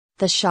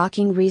the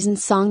shocking reason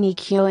Song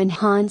Hye-kyo and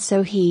Han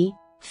So-hee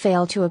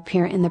failed to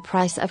appear in The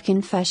Price of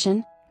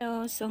Confession?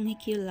 Hello Song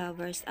Hye-kyo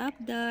lovers up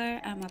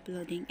there, I'm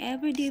uploading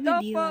everyday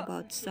video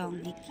about Song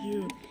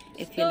Hye-kyo.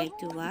 If you like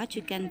to watch,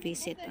 you can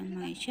visit on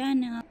my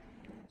channel.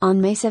 On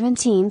May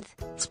 17th,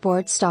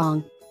 Sports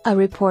Dong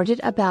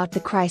reported about the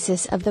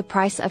crisis of The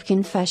Price of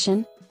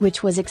Confession,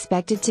 which was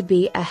expected to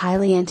be a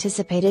highly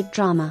anticipated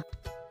drama.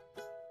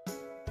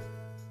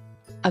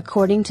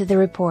 According to the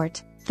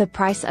report, The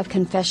Price of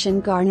Confession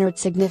garnered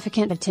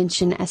significant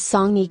attention as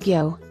Song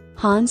Hye-kyo,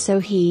 Han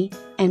So-hee,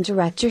 and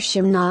director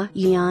Shim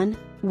Na-yeon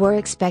were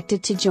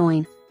expected to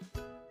join.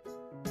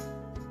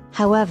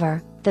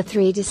 However, the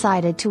three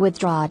decided to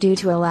withdraw due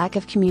to a lack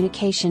of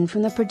communication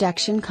from the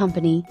production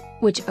company,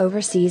 which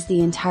oversees the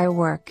entire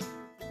work.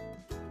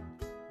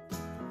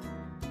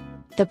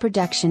 The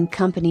production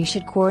company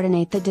should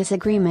coordinate the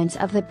disagreements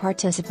of the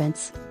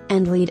participants,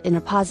 and lead in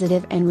a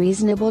positive and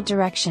reasonable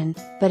direction,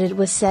 but it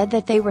was said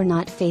that they were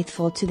not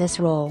faithful to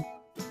this role.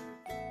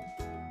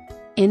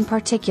 In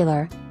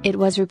particular, it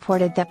was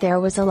reported that there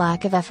was a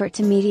lack of effort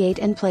to mediate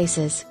in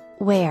places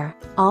where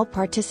all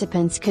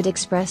participants could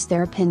express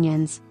their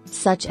opinions,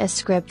 such as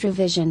script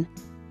revision.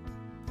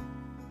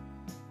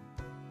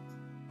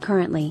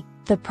 Currently,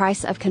 The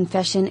Price of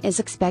Confession is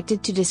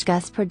expected to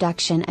discuss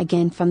production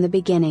again from the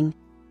beginning.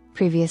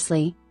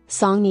 Previously,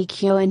 Song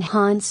Hye-kyo and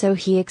Han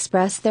So-hee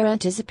expressed their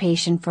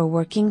anticipation for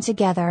working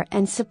together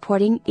and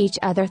supporting each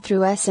other through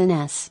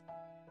SNS.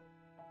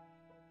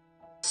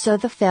 So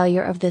the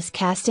failure of this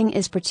casting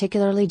is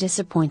particularly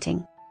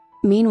disappointing.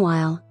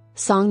 Meanwhile,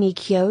 Song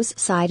Hye-kyo's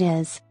side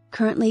is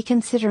currently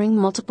considering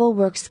multiple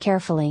works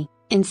carefully,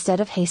 instead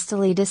of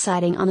hastily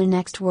deciding on a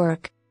next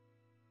work.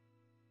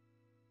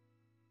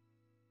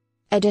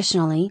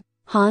 Additionally,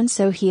 Han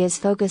So-hee is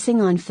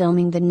focusing on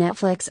filming the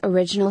Netflix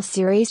original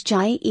series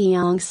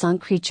Jae-young Sung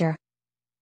Creature.